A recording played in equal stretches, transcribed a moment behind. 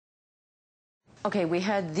Okay, we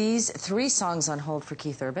had these 3 songs on hold for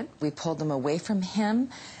Keith Urban. We pulled them away from him,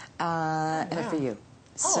 and they're for you.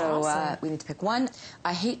 So awesome. we need to pick one.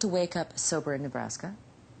 I Hate to Wake Up Sober in Nebraska.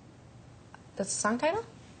 That's the song title?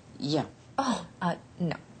 Yeah. Oh,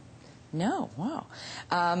 no. No, wow.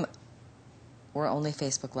 We're Only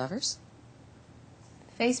Facebook Lovers.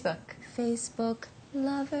 Facebook. Facebook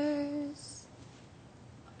Lovers.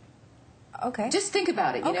 Okay. Just think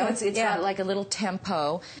about it, you know, it's yeah. got like a little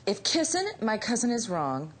tempo. If Kissin', My Cousin Is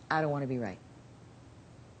Wrong, I Don't Want to Be Right.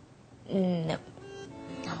 No.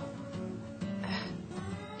 No.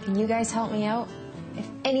 Can you guys help me out? If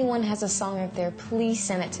anyone has a song out there, please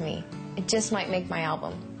send it to me. It just might make my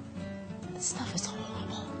album. This stuff is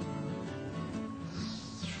horrible.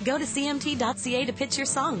 Go to cmt.ca to pitch your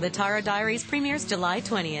song. The Tara Diaries premieres July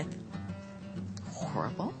 20th.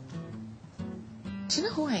 Horrible? Do you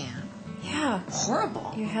know who I am? Yeah.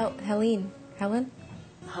 Horrible. You're Helene. Helen?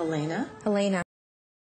 Helena? Helena.